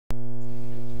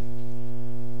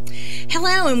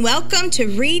Hello and welcome to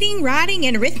Reading, Writing,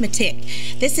 and Arithmetic.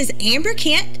 This is Amber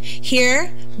Kent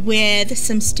here with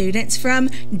some students from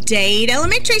Dade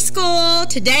Elementary School.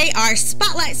 Today our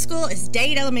spotlight school is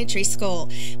Dade Elementary School.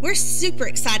 We're super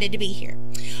excited to be here.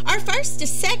 Our first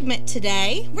segment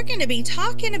today, we're going to be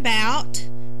talking about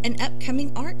an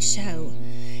upcoming art show,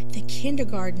 the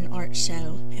kindergarten art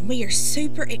show, and we are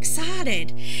super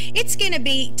excited. It's going to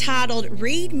be titled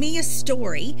Read Me a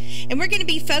Story, and we're going to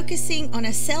be focusing on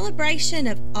a celebration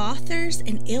of authors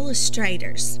and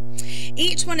illustrators.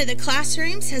 Each one of the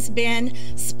classrooms has been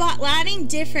spotlighting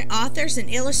different authors and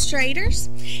illustrators,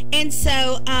 and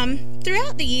so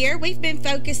throughout the year we've been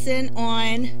focusing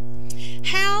on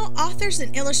how authors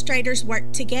and illustrators work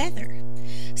together.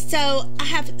 So I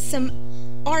have some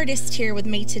artists here with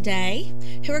me today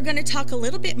who are going to talk a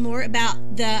little bit more about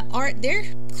the art their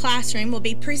classroom will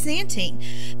be presenting.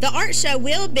 The art show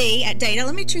will be at Dade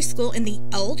Elementary School in the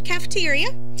old cafeteria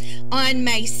on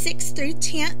May 6th through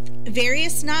 10th,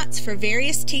 various nights for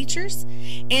various teachers,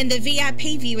 and the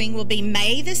VIP viewing will be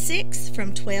May the 6th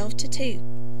from 12 to 2.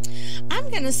 I'm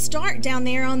going to start down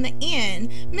there on the end.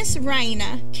 Miss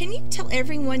Raina, can you tell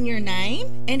everyone your name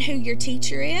and who your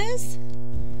teacher is?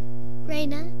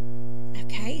 Raina.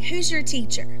 Okay, who's your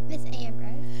teacher? Miss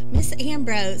Ambrose. Miss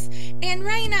Ambrose. And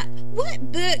Raina,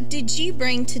 what book did you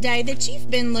bring today that you've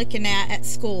been looking at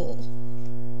school?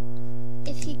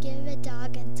 If you give a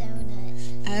dog a donut.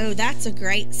 Oh, that's a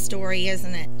great story,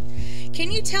 isn't it?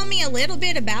 Can you tell me a little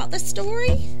bit about the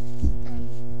story?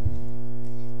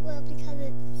 Well, because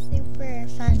it's super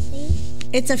funny.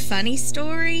 It's a funny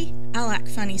story? I like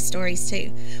funny stories too.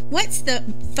 What's the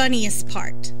funniest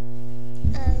part?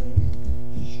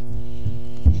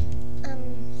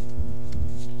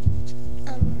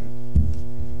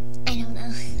 I don't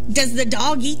know. Does the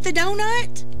dog eat the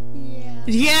donut? Yeah.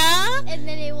 Yeah? And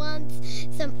then he wants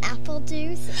some apple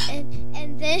juice, and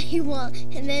then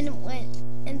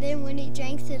when he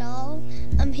drinks it all,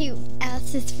 he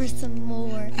asks for some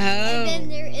more. Oh. And then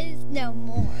there is no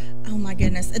more. Oh my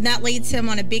goodness. And that leads him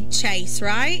on a big chase,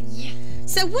 right? Yeah.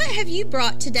 So what have you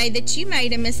brought today that you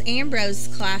made in Miss Ambrose's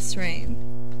classroom?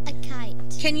 A kite.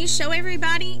 Can you show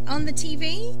everybody on the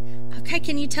TV? Okay,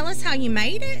 can you tell us how you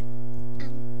made it?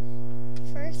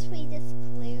 First we just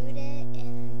glued it,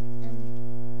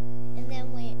 and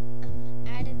then we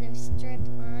added those strip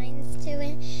lines to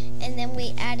it, and then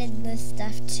we added the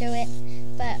stuff to it.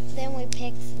 But then we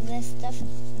picked this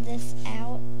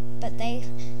out,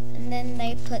 and then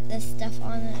they put this stuff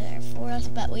on there for us,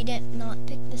 but we did not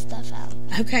pick the stuff out.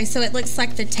 Okay, so it looks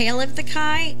like the tail of the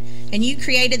kite, and you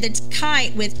created the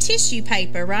kite with tissue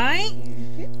paper, right?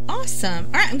 Mm-hmm. Awesome.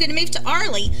 All right, I'm going to move to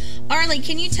Arlie. Arlie,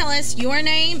 can you tell us your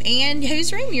name and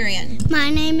whose room you're in? My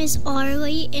name is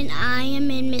Arlie, and I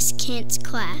am in Miss Kent's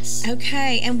class.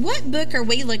 Okay, and what book are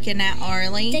we looking at,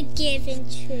 Arlie? The Giving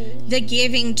Tree. The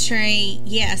Giving Tree,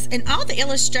 yes. And all the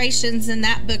illustrations in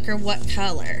that book are what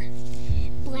color?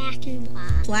 Black and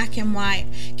white. Black and white.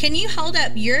 Can you hold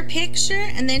up your picture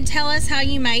and then tell us how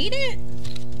you made it?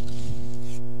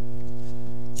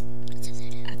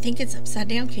 I think it's upside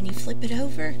down. Can you flip it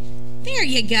over? There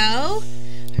you go.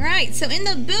 All right, so in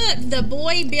the book, the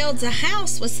boy builds a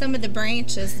house with some of the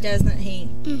branches, doesn't he?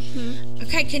 Mm-hmm.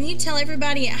 Okay, can you tell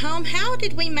everybody at home, how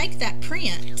did we make that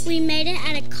print? We made it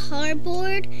out of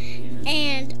cardboard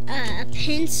and a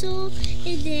pencil,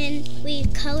 and then we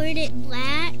colored it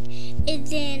black, and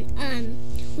then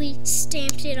we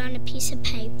stamped it on a piece of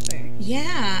paper.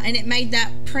 Yeah, and it made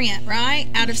that print, right?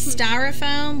 Out of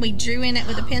styrofoam. We drew in it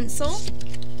with a pencil.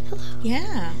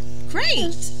 Yeah,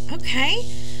 great. Okay.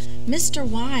 Mr.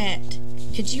 Wyatt,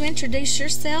 could you introduce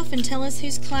yourself and tell us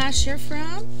whose class you're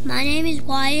from? My name is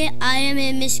Wyatt. I am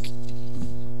in Miss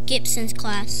Gibson's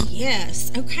class.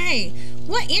 Yes, okay.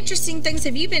 What interesting things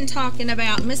have you been talking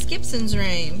about in Miss Gibson's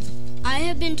room? I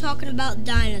have been talking about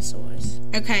dinosaurs.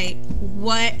 Okay,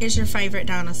 what is your favorite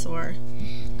dinosaur?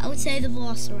 I would say the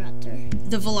Velociraptor.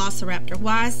 The Velociraptor.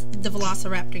 Why is the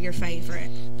Velociraptor your favorite?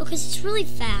 Because it's really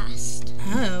fast.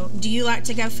 Oh, do you like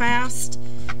to go fast?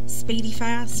 Speedy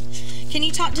fast? Can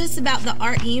you talk to us about the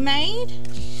art you made?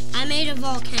 I made a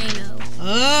volcano.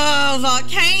 Oh,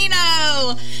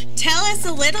 volcano! Tell us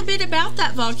a little bit about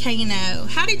that volcano.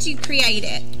 How did you create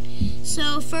it?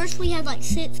 So first we had like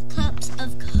 6 cups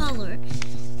of color,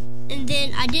 and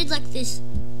then I did like this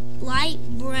light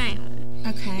brown.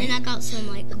 Okay. Then I got some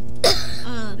like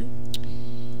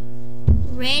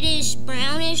reddish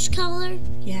brownish color.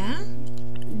 Yeah?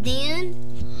 Then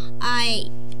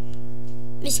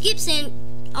Miss Gibson,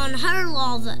 on her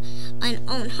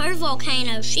on her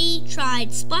volcano, she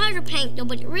tried spider paint,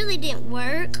 but it really didn't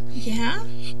work. Yeah.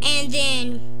 And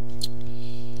then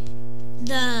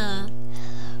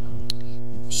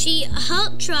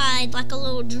Chuck tried like a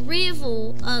little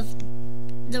drizzle of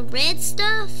the red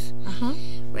stuff,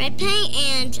 red paint,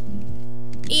 and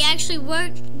it actually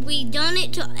worked. We done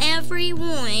it to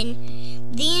everyone.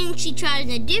 Then she tried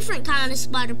a different kind of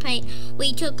splatter paint.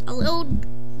 We took a little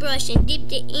brush and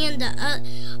dipped it in the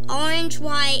orange,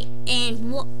 white,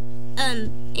 and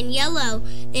yellow.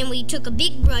 Then we took a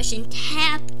big brush and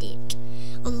tapped it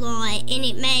a lot, and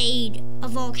it made a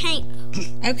volcano.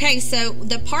 Okay, so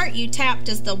the part you tapped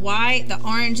is the white, the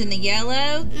orange, and the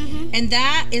yellow, and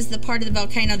that is the part of the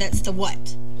volcano that's the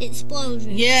what?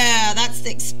 Explosion. Yeah, that's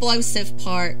the explosive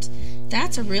part.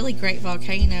 That's a really great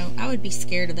volcano. I would be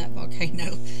scared of that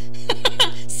volcano.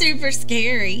 Super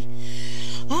scary.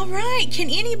 All right, can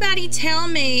anybody tell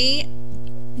me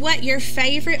what your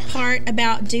favorite part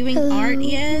about doing art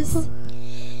is?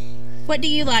 What do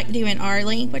you like doing,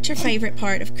 Arlie? What's your favorite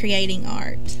part of creating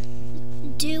art?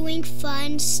 Doing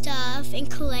fun stuff and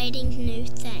creating new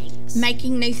things.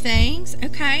 Making new things?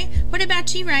 Okay. What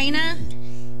about you, Raina?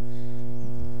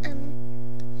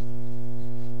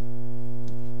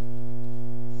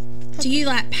 Do you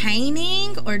like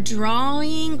painting or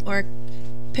drawing or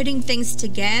putting things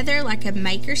together like a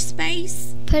maker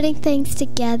space? Putting things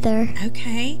together.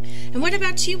 Okay. And what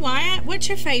about you, Wyatt? What's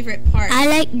your favorite part? I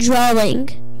like drawing.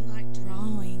 You like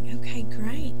drawing. Okay,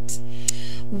 great.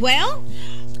 Well,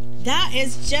 that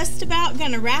is just about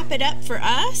going to wrap it up for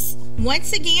us.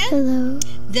 Once again, Hello.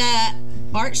 The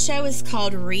art show is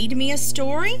called Read Me a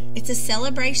Story. It's a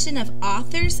celebration of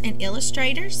authors and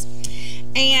illustrators.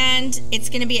 And it's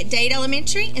going to be at Dade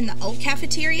Elementary in the old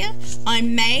cafeteria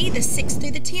on May the 6th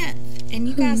through the 10th. And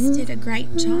you guys did a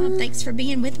great job. Thanks for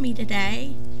being with me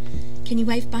today. Can you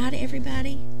wave bye to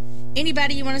everybody?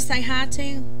 Anybody you want to say hi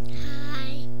to?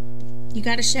 Hi. You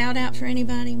got a shout out for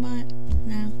anybody? What?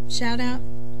 No? Shout out?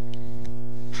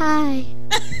 Hi.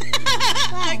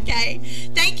 Okay.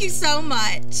 Thank you so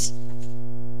much.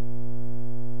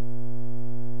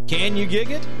 Can you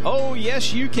gig it? Oh,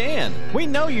 yes, you can. We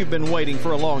know you've been waiting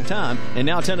for a long time, and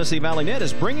now Tennessee Valley Net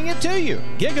is bringing it to you.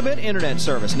 Gigabit internet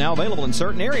service now available in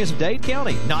certain areas of Dade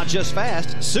County. Not just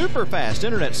fast, super fast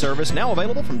internet service now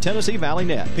available from Tennessee Valley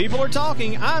Net. People are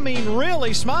talking, I mean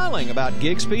really smiling about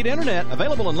gig speed internet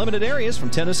available in limited areas from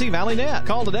Tennessee Valley Net.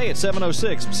 Call today at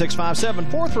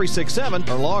 706-657-4367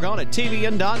 or log on at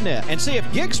tvn.net and see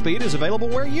if gig speed is available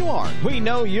where you are. We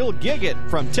know you'll gig it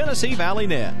from Tennessee Valley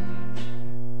Net.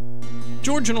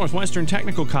 Georgia Northwestern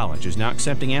Technical College is now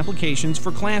accepting applications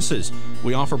for classes.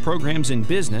 We offer programs in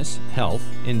business, health,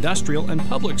 industrial, and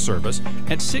public service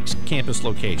at 6 campus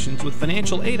locations with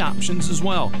financial aid options as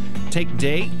well. Take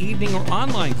day, evening, or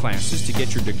online classes to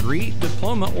get your degree,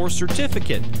 diploma, or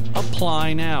certificate.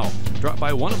 Apply now. Drop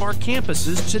by one of our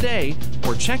campuses today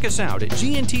or check us out at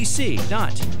gntc.edu.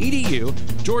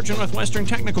 Georgia Northwestern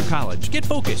Technical College. Get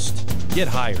focused. Get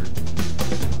hired.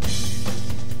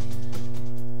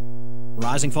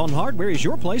 Rising Fawn Hardware is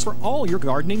your place for all your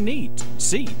gardening needs.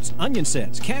 Seeds, onion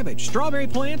sets, cabbage, strawberry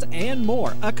plants, and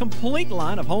more. A complete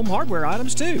line of home hardware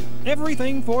items, too.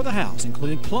 Everything for the house,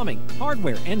 including plumbing,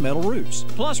 hardware, and metal roofs.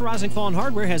 Plus, Rising Fawn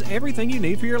Hardware has everything you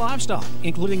need for your livestock,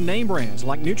 including name brands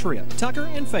like Nutria, Tucker,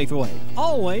 and Faithway.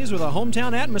 Always with a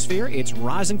hometown atmosphere, it's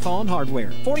Rising Fawn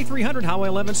Hardware. 4300 Highway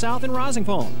 11 South in Rising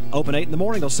Fawn. Open 8 in the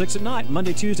morning till 6 at night,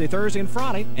 Monday, Tuesday, Thursday, and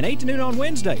Friday, and 8 to noon on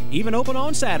Wednesday. Even open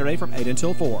on Saturday from 8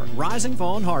 until 4. Rising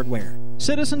Fawn Hardware.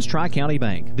 Citizens Tri-County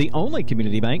Bank, the only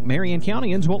community bank Marion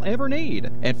Countyans will ever need.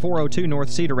 At 402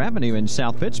 North Cedar Avenue in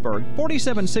South Pittsburgh,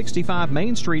 4765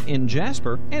 Main Street in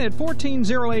Jasper, and at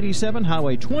 14087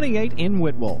 Highway 28 in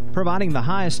Whitwell. Providing the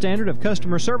highest standard of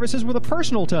customer services with a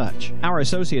personal touch. Our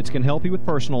associates can help you with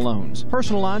personal loans,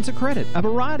 personal lines of credit, a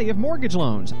variety of mortgage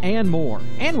loans, and more.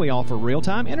 And we offer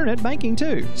real-time internet banking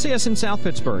too. See us in South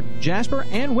Pittsburgh, Jasper,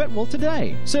 and Whitwell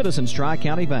today. Citizens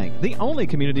Tri-County Bank, the only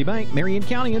community bank Marion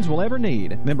Countyans will ever need.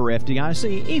 Member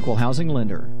FDIC, Equal Housing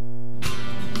Lender.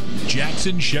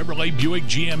 Jackson Chevrolet Buick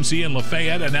GMC in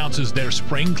Lafayette announces their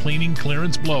spring cleaning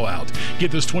clearance blowout.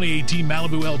 Get this 2018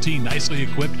 Malibu LT nicely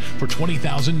equipped for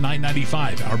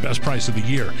 $20,995, our best price of the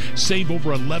year. Save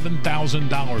over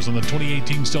 $11,000 on the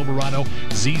 2018 Silverado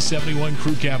Z71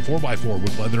 Crew Cab 4x4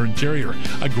 with leather interior.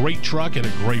 A great truck at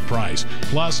a great price.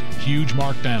 Plus, huge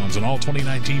markdowns on all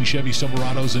 2019 Chevy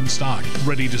Silverados in stock.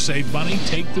 Ready to save money?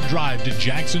 Take the drive to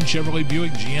Jackson Chevrolet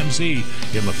Buick GMC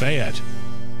in Lafayette.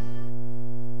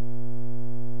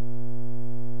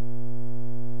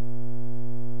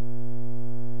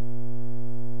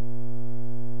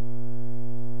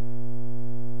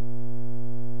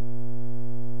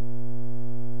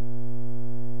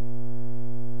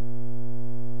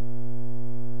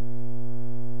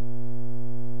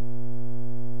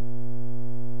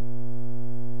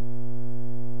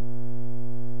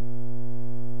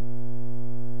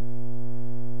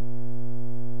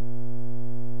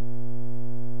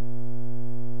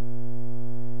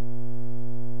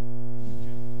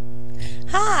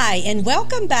 Hi, and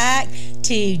welcome back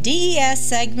to DES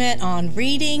segment on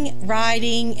reading,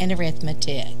 writing, and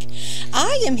arithmetic.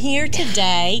 I am here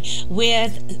today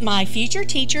with my Future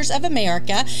Teachers of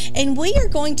America, and we are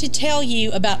going to tell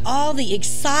you about all the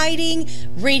exciting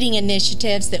reading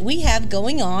initiatives that we have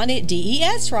going on at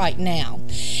DES right now.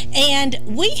 And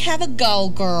we have a goal,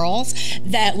 girls,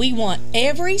 that we want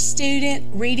every student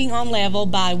reading on level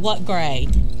by what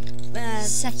grade?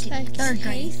 Third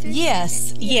grade.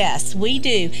 Yes, we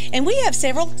do. And we have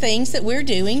several things that we're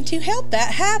doing to help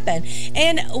that happen.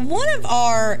 And one of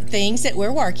our things that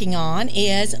we're working on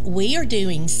is we are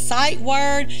doing Sight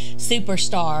Word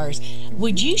Superstars.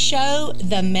 Would you show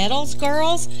the medals,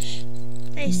 girls?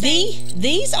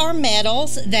 These are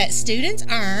medals that students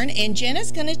earn, and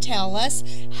Jenna's going to tell us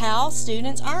how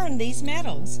students earn these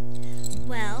medals.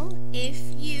 Well, if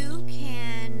you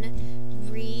can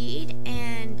read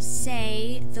and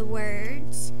say the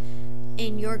words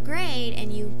in your grade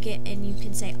and you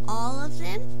can say all of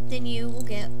them, then you will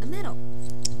get a medal.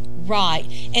 Right,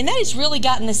 and that has really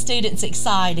gotten the students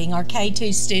exciting, our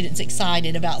K2 students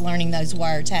excited about learning those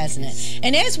words, hasn't it?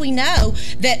 And as we know,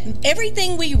 that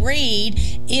everything we read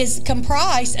is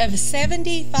comprised of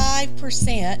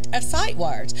 75% of sight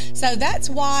words. So that's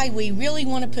why we really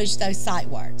want to push those sight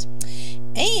words.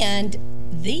 And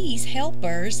these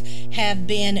helpers have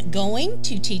been going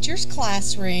to teachers'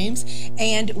 classrooms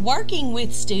and working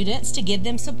with students to give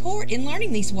them support in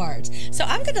learning these words. So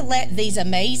I'm going to let these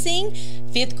amazing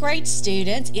 5th grade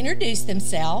students introduce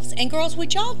themselves. And girls,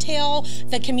 would y'all tell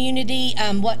the community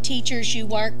what teachers you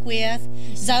work with?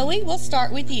 Zoe, we'll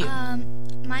start with you.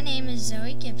 My name is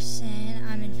Zoe Gibson.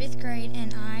 I'm in 5th grade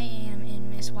and I am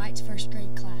in Miss White's 1st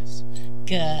grade class.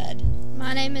 Good.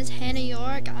 My name is Hannah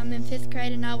York. I'm in 5th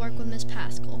grade and I work with Miss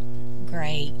Pascal.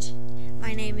 Great.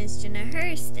 My name is Jenna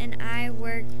Hurst and I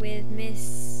work with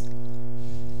Miss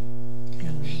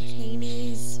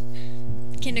Haney's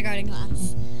kindergarten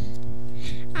class.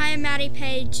 I am Maddie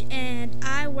Page and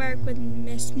I work with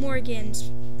Miss Morgan's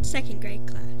 2nd grade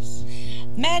class.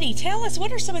 Maddie, tell us,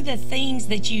 what are some of the things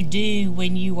that you do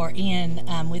when you are in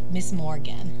with Miss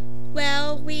Morgan?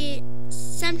 Well,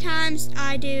 sometimes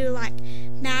I do like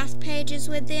math pages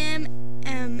with them,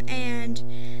 and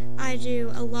I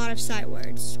do a lot of sight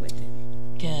words with them.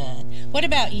 Good. What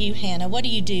about you, Hannah? What do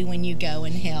you do when you go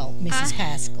and help Mrs.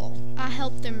 Pascal? I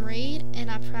help them read,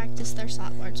 and I practice their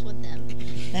sight words with them.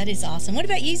 That is awesome. What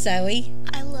about you, Zoe?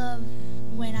 I love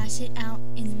when I sit out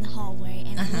in the hallway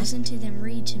and I listen to them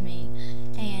read to me,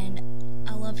 and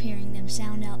I love hearing them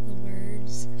sound out the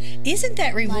words. Isn't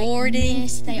that rewarding? Like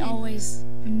missed, they always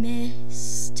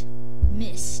missed.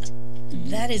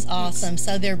 That is awesome.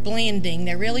 So they're blending.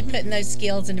 They're really putting those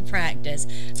skills into practice.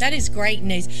 That is great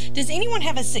news. Does anyone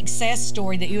have a success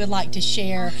story that you would like to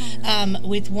share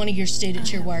with one of your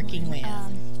students you're working with?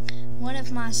 One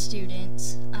of my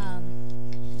students,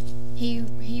 he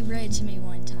read to me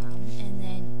one time, and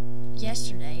then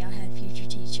yesterday I had a future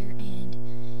teacher, and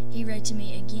he read to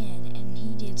me again, and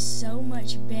he did so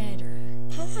much better.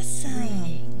 Awesome.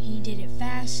 Reading. He did it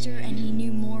faster, and he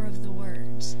knew more of the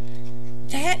words.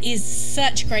 That is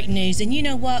such great news. And you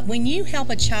know what? When you help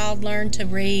a child learn to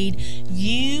read,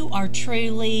 you are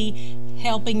truly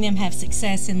helping them have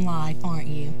success in life, aren't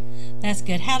you? That's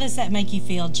good. How does that make you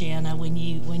feel, Jenna, when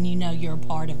you know you're a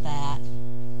part of that?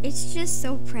 It's just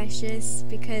so precious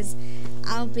because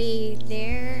I'll be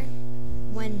there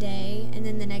one day and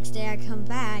then the next day I come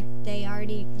back,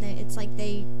 it's like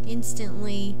they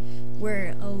instantly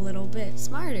were a little bit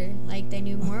smarter. Like they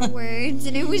knew more words,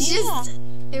 and it was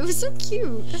it was so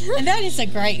cute. And that is a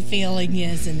great feeling,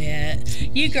 isn't it?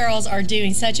 You girls are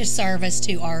doing such a service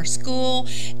to our school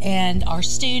and our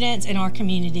students and our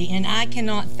community, and I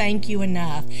cannot thank you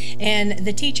enough. And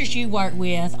the teachers you work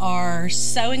with are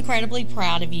so incredibly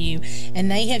proud of you, and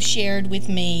they have shared with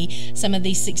me some of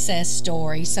these success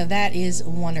stories, so that is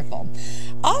wonderful.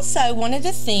 Also, one of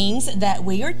the things that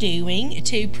we are doing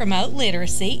to promote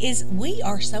literacy is we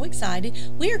are so excited.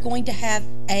 We are going to have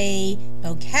a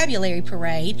vocabulary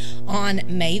parade on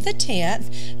May the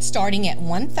 10th starting at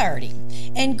 1:30.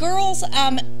 And girls,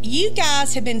 you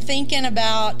guys have been thinking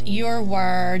about your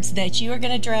words that you are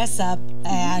going to dress up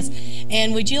as.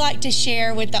 And would you like to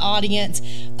share with the audience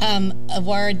a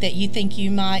word that you think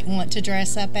you might want to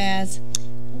dress up as?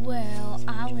 Well,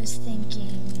 I was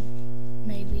thinking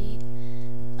maybe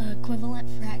equivalent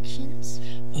fractions.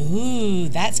 Ooh,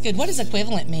 that's good. What does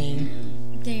equivalent mean?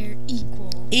 They're equal.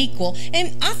 Equal.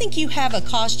 And I think you have a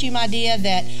costume idea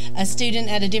that a student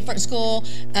at a different school,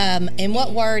 and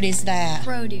what word is that?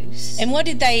 Produce. And what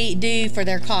did they do for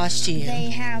their costume? They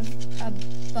have a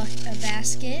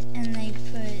basket, and they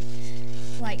put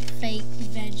like fake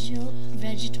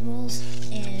vegetables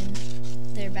in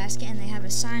their basket, and they have a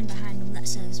sign behind them that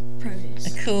says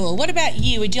produce. Cool. What about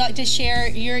you? Would you like to share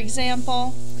your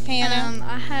example, Hannah?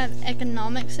 I have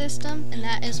economic system, and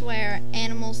that is where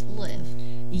animals live.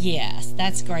 Yes,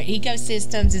 that's great.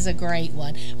 Ecosystems is a great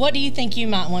one. What do you think you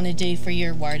might want to do for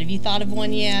your word? Have you thought of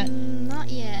one yet? Not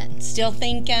yet. Still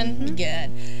thinking?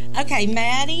 Good. Okay,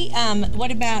 Maddie,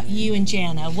 what about you and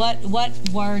Jana? What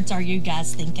words are you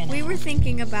guys thinking We of? were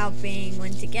thinking about being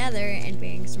one together and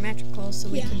being symmetrical so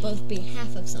we could both be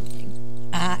half of something.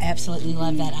 I absolutely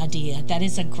love that idea. That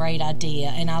is a great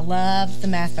idea, and I love the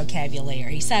math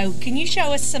vocabulary. So can you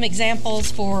show us some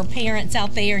examples for parents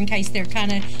out there in case they're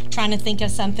kind of trying to think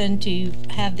of something to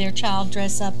have their child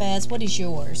dress up as? What is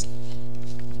yours?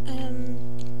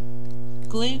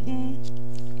 Gluten?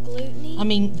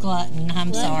 Gluttony? Glutton.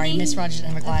 I'm sorry. Miss Rogers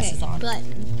didn't have her glasses on.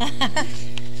 Glutton.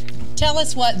 Tell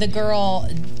us what the girl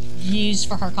used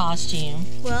for her costume.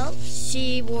 Well,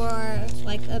 she wore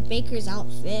like a baker's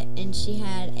outfit, and she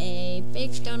had a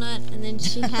baked donut, and then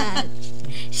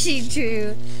she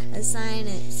drew a sign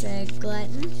that said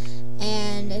glutton,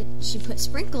 and she put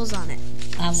sprinkles on it.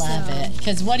 I love it.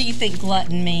 Because what do you think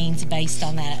glutton means based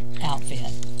on that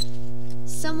outfit?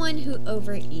 Someone who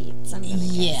overeats, I'm going to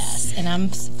guess. Yes, and I'm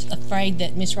afraid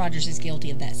that Miss Rogers is guilty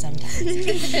of that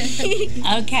sometimes.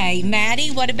 Okay,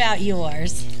 Maddie, what about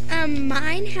yours?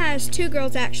 Mine has two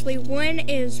girls, actually. One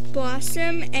is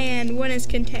Blossom and one is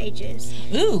Contagious.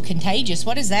 Ooh, contagious.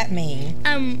 What does that mean?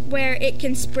 Where it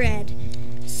can spread.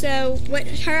 So what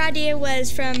her idea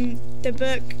was from the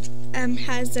book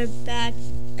has a bad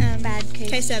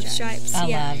case of stripes. I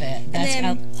love it.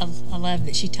 I love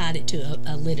that she tied it to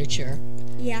a literature.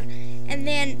 Yeah, and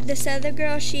then this other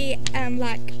girl, she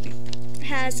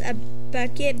has a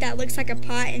bucket that looks like a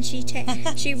pot, and she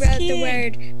wrote the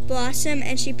word blossom,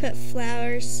 and she put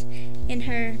flowers in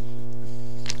her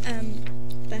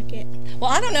bucket. Well,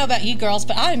 I don't know about you girls,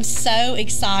 but I'm so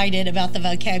excited about the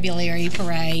vocabulary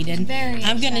parade, and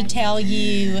I'm going to tell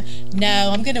you.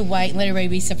 No, I'm going to wait and let everybody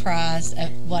be surprised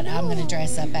at what I'm going to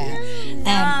dress up at.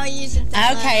 You should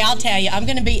tell Okay, us. I'll tell you. I'm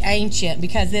going to be ancient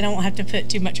because then I won't have to put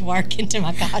too much work into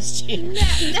my costume.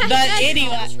 But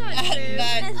anyway,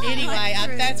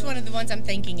 that's one of the ones I'm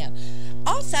thinking of.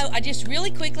 Also,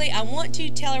 I want to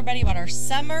tell everybody about our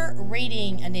summer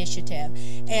reading initiative.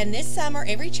 And this summer,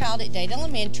 every child at Dade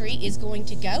Elementary is going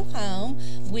to go home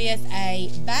with a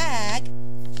bag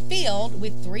filled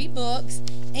with 3 books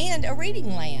and a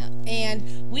reading lamp. And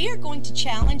we are going to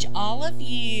challenge all of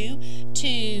you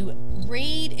to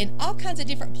read in all kinds of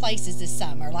different places this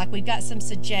summer. Like, we've got some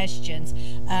suggestions.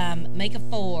 Make a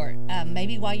fort,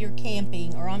 maybe while you're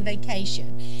camping or on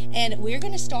vacation. And we're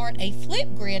going to start a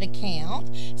Flipgrid account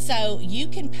so you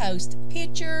can post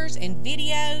pictures and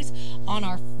videos on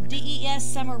our DES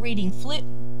Summer Reading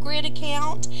Flipgrid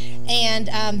account. And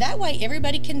that way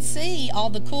everybody can see all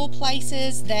the cool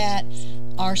places that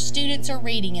our students are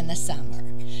reading in the summer.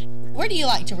 Where do you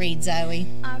like to read, Zoe?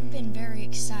 I've been very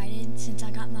excited since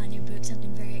I got my new books. I've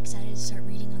been very excited to start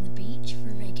reading on the beach for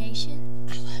vacation.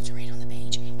 I love to read on the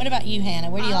beach. What about you, Hannah?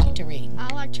 Where do you like to read?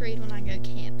 I like to read when I go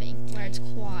camping, where it's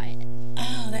quiet.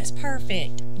 Oh, that's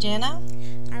perfect. Jenna?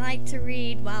 I like to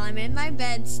read while I'm in my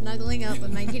bed snuggling up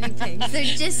with my guinea pigs. They're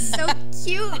just so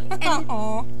cute and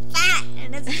fat,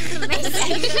 and it's just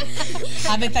amazing.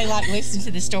 I bet they like listening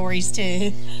to the stories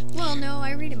too. Well, no,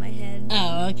 I read in my head.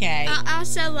 Oh, okay. I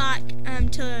also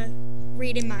like to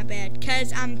read in my bed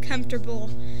because I'm comfortable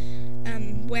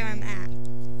where I'm at.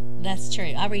 That's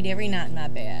true. I read every night in my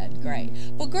bed. Great.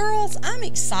 Well, girls, I'm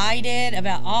excited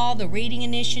about all the reading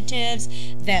initiatives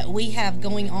that we have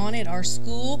going on at our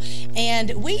school.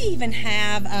 And we even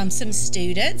have some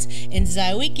students, and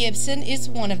Zoe Gibson is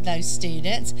one of those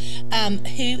students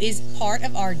who is part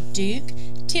of our Duke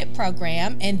TIP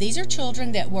program, and these are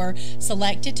children that were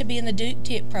selected to be in the Duke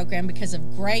TIP program because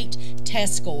of great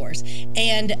test scores,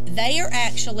 and they are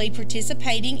actually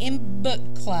participating in book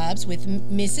clubs with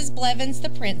Mrs. Blevins, the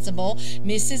principal,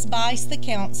 Mrs. Bice, the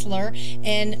counselor,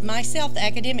 and myself, the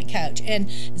academic coach. And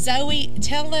Zoe,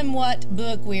 tell them what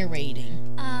book we're reading.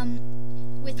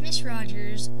 With Miss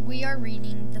Rogers, we are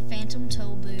reading The Phantom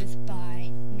Toll Booth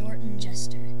by Norton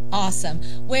Juster. Awesome.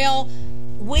 Well,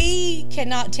 we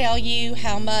cannot tell you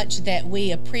how much that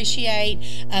we appreciate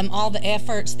all the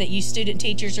efforts that you student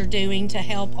teachers are doing to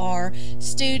help our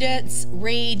students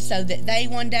read so that they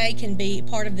one day can be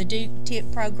part of the Duke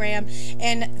Tip program.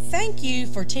 And thank you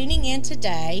for tuning in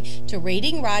today to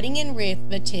Reading, Writing, and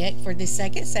Arithmetic for this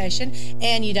second session.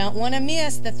 And you don't want to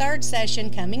miss the third session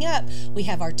coming up. We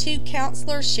have our two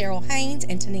counselors, Cheryl Haynes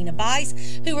and Tanina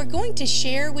Bice, who are going to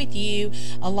share with you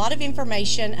a lot of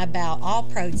information about All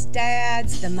Pros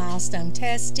Dads, the milestone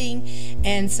testing,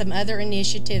 and some other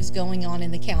initiatives going on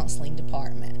in the counseling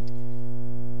department.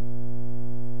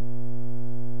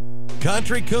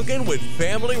 Country cooking with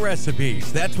family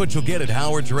recipes. That's what you'll get at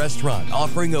Howard's Restaurant,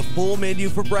 offering a full menu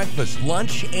for breakfast,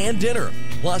 lunch, and dinner,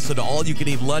 plus an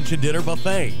all-you-can-eat lunch and dinner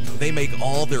buffet. They make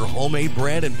all their homemade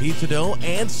bread and pizza dough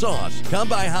and sauce. Come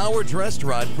by Howard's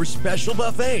Restaurant for special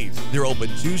buffets. They're open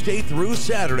Tuesday through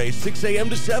Saturday, 6 a.m.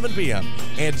 to 7 p.m.,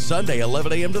 and Sunday,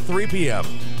 11 a.m. to 3 p.m.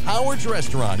 Howard's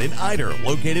Restaurant in Eider,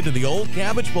 located in the Old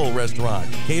Cabbage Bowl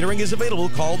Restaurant. Catering is available.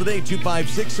 Call today,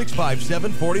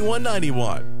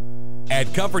 256-657-4191.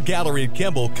 At Comfort Gallery in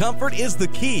Kimball, comfort is the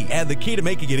key, and the key to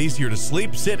making it easier to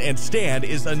sleep, sit, and stand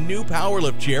is a new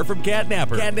PowerLift chair from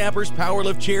Catnapper. Catnapper's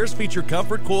PowerLift chairs feature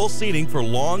comfort coil seating for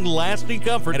long-lasting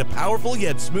comfort and a powerful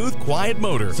yet smooth, quiet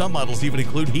motor. Some models even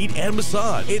include heat and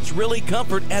massage. It's really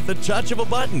comfort at the touch of a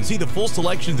button. See the full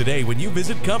selection today when you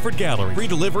visit Comfort Gallery. Free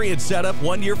delivery and setup,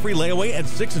 1 year free layaway, and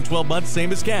 6 and 12 months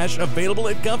same as cash. Available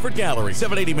at Comfort Gallery,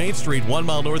 780 Main Street, 1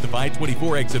 mile north of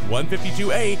I-24, exit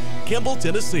 152A, Kimball,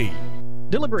 Tennessee.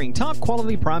 Delivering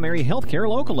top-quality primary health care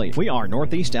locally. We are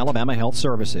Northeast Alabama Health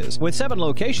Services. With 7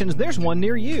 locations, there's one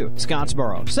near you.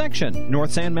 Scottsboro, Section,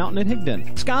 North Sand Mountain and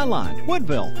Higdon, Skyline,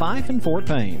 Woodville, Fife, and Fort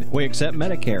Payne. We accept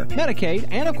Medicare, Medicaid,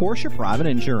 and of course your private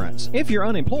insurance. If you're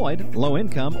unemployed, low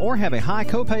income, or have a high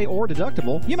copay or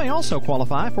deductible, you may also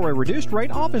qualify for a reduced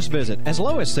rate office visit as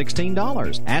low as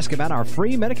 $16. Ask about our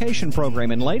free medication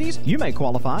program, and ladies, you may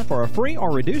qualify for a free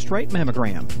or reduced rate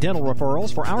mammogram. Dental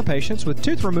referrals for our patients with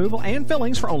tooth removal and fillings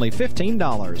for only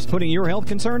 $15. Putting your health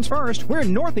concerns first, we're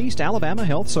Northeast Alabama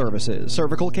Health Services.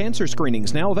 Cervical cancer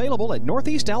screenings now available at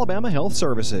Northeast Alabama Health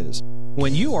Services.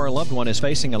 When you or a loved one is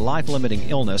facing a life-limiting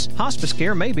illness, hospice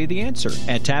care may be the answer.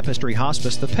 At Tapestry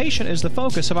Hospice, the patient is the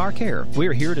focus of our care.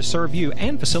 We're here to serve you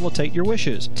and facilitate your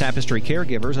wishes. Tapestry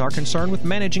caregivers are concerned with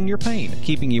managing your pain,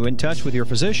 keeping you in touch with your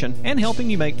physician, and helping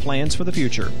you make plans for the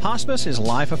future. Hospice is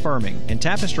life-affirming, and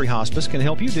Tapestry Hospice can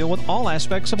help you deal with all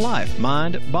aspects of life,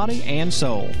 mind, body, and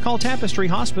soul. Call Tapestry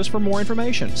Hospice for more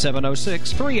information.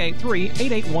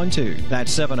 706-383-8812.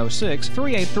 That's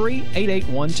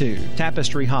 706-383-8812.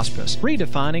 Tapestry Hospice.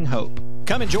 Redefining hope.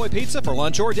 Come enjoy pizza for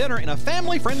lunch or dinner in a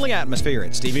family-friendly atmosphere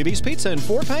at Stevie B's Pizza in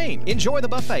Fort Payne. Enjoy the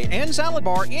buffet and salad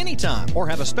bar anytime, or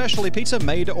have a specialty pizza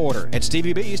made to order. At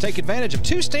Stevie B's, take advantage of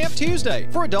 2 Stamp Tuesday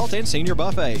for adult and senior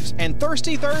buffets, and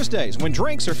Thirsty Thursdays when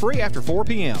drinks are free after 4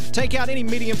 p.m. Take out any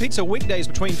medium pizza weekdays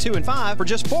between 2 and 5 for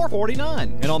just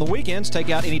 $4.49. And on the weekends, take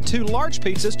out any 2 large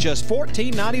pizzas just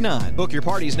 $14.99. Book your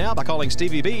parties now by calling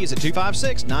Stevie B's at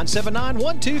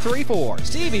 256-979-1234.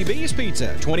 Stevie B's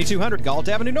Pizza, 2200 Galt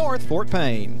Avenue North, Fort Payne.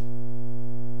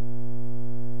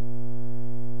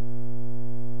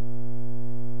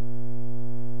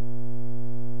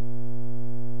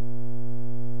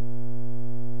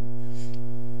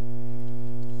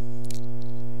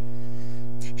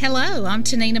 Hello, I'm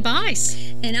Tanina Bice.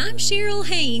 And I'm Cheryl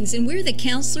Haynes, and we're the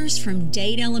counselors from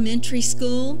Dade Elementary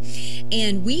School.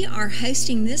 And we are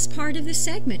hosting this part of the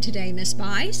segment today, Miss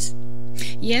Bice.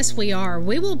 Yes, we are.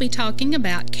 We will be talking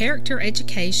about character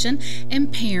education and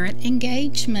parent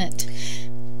engagement.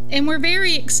 And we're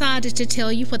very excited to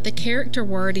tell you what the character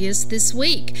word is this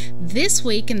week. This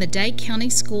week in the Dade County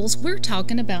Schools, we're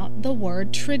talking about the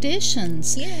word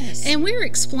traditions. Yes. And we're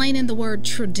explaining the word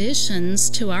traditions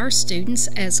to our students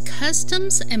as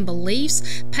customs and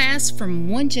beliefs passed from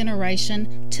one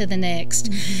generation to the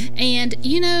next. Mm-hmm. And,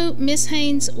 you know, Miss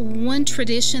Haynes, one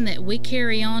tradition that we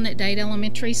carry on at Dade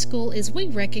Elementary School is we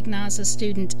recognize a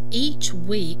student each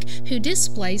week who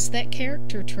displays that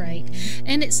character trait. Mm-hmm.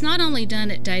 And it's not only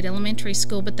done at Dade Elementary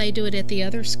School, but they do it at the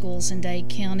other schools in Dade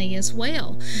County as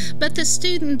well. Mm-hmm. But the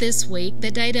student this week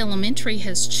that Dade Elementary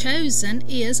has chosen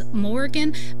is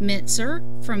Morgan Mitzer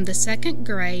from the 2nd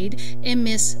grade in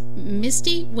Miss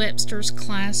Misty Webster's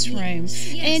classroom.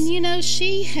 Yes. And you know,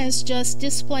 she has just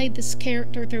displayed this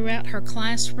character throughout her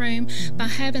classroom by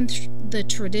having the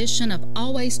tradition of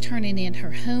always turning in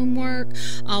her homework,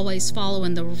 always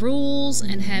following the rules,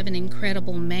 and having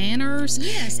incredible manners.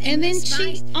 Yes. And then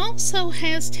she also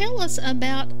has tell us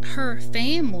about her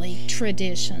family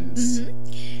traditions. Mm-hmm.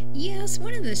 Yes,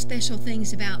 one of the special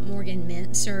things about Morgan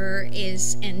Mintzer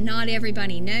is, and not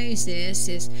everybody knows this,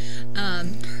 is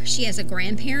she has a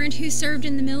grandparent who served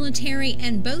in the military,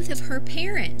 and both of her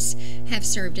parents have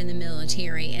served in the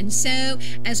military. And so,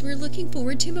 as we're looking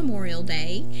forward to Memorial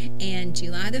Day and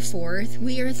July the 4th,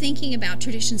 we are thinking about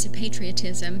traditions of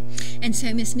patriotism. And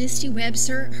so Miss Misty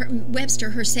Webster,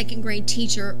 her second grade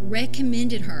teacher,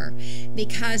 recommended her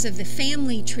because of the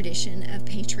family tradition of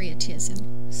patriotism.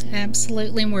 So.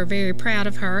 Absolutely, and we're very proud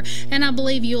of her, and I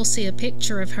believe you'll see a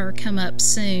picture of her come up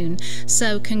soon.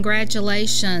 So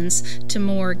congratulations to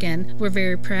Morgan. We're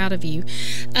very proud of you.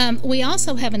 We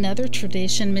also have another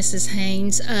tradition, Mrs.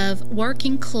 Haynes, of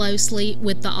working closely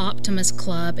with the Optimist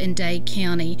Club in Dade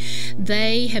County.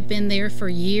 They have been there for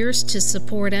years to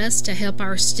support us, to help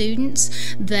our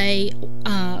students. They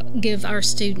give our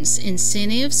students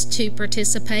incentives to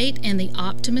participate in the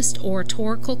Optimist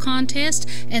Oratorical Contest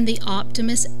and the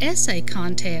Optimist Essay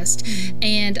Contest.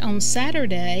 And on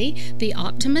Saturday, the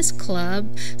Optimist Club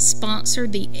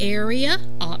sponsored the area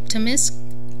Optimist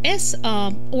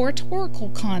Oratorical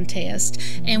Contest,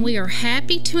 and we are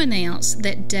happy to announce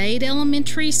that Dade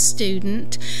Elementary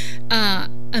student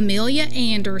Amelia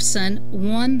Anderson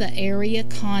won the area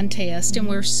contest, and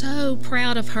we're so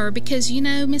proud of her because, you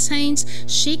know, Miss Haynes,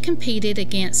 she competed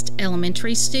against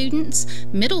elementary students,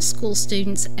 middle school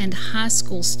students, and high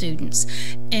school students,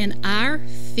 and our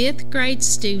 5th grade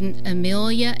student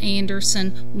Amelia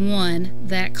Anderson won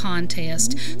that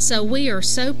contest. So we are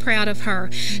so proud of her.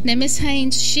 Now, Miss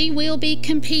Haynes, she will be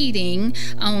competing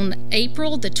on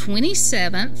April the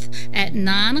 27th at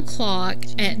 9 o'clock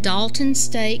at Dalton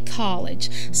State College.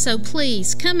 So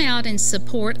please come out and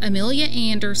support Amelia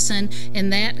Anderson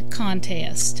in that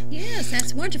contest. Yes,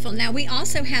 that's wonderful. Now, we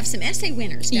also have some essay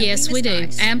winners. Yes, we do.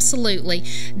 Absolutely.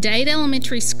 Dade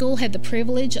Elementary School had the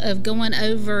privilege of going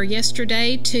over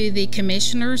yesterday to the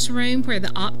commissioner's room where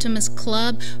the Optimist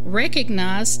Club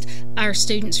recognized our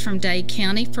students from Dade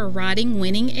County for writing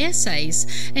winning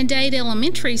essays. And Dade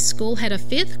Elementary School had a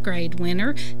 5th grade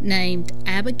winner named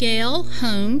Abigail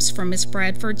Holmes from Miss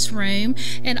Bradford's room,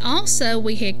 and also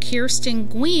we had Kirsten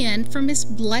Gwynn from Miss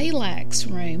Blaylock's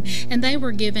room, and they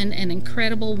were given an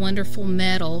incredible, wonderful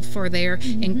medal for their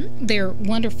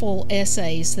wonderful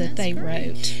essays that they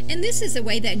wrote. And this is the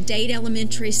way that Dade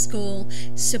Elementary School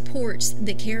supports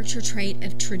the character trait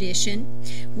of tradition.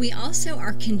 We also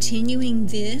are continuing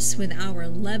this with our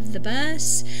Love the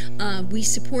Bus. We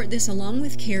support this along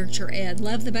with Character Ed.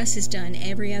 Love the Bus is done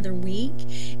every other week.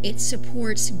 It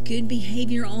supports good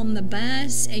behavior on the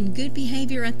bus and good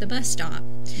behavior at the bus stop.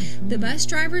 The bus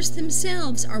drivers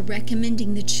themselves are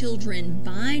recommending the children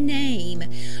by name.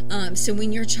 So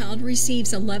when your child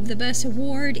receives a Love the Bus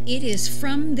award, it is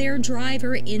from their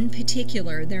driver in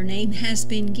particular. Their name has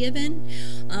been given.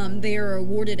 They are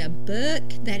awarded a book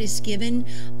that is given,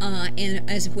 and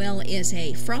as well as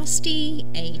a Frosty,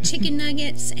 a chicken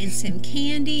nuggets, and some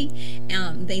candy.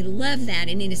 They love that,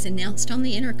 and it is announced on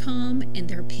the intercom, and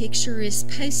their picture is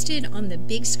posted on the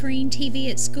big screen TV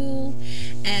at school,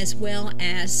 as well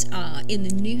as in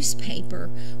the newspaper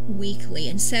weekly.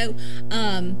 And so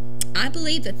I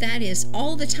believe that that is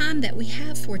all the time that we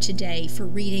have for today for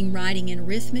reading, writing, and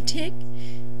arithmetic.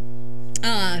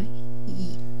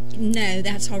 No,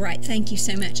 that's all right. Thank you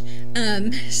so much.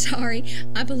 Sorry.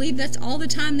 I believe that's all the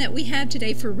time that we have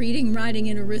today for reading, writing,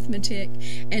 and arithmetic.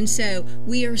 And so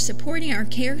we are supporting our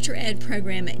Character Ed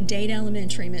program at Dade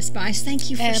Elementary. Miss Bice, thank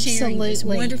you for sharing these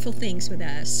wonderful things with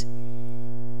us.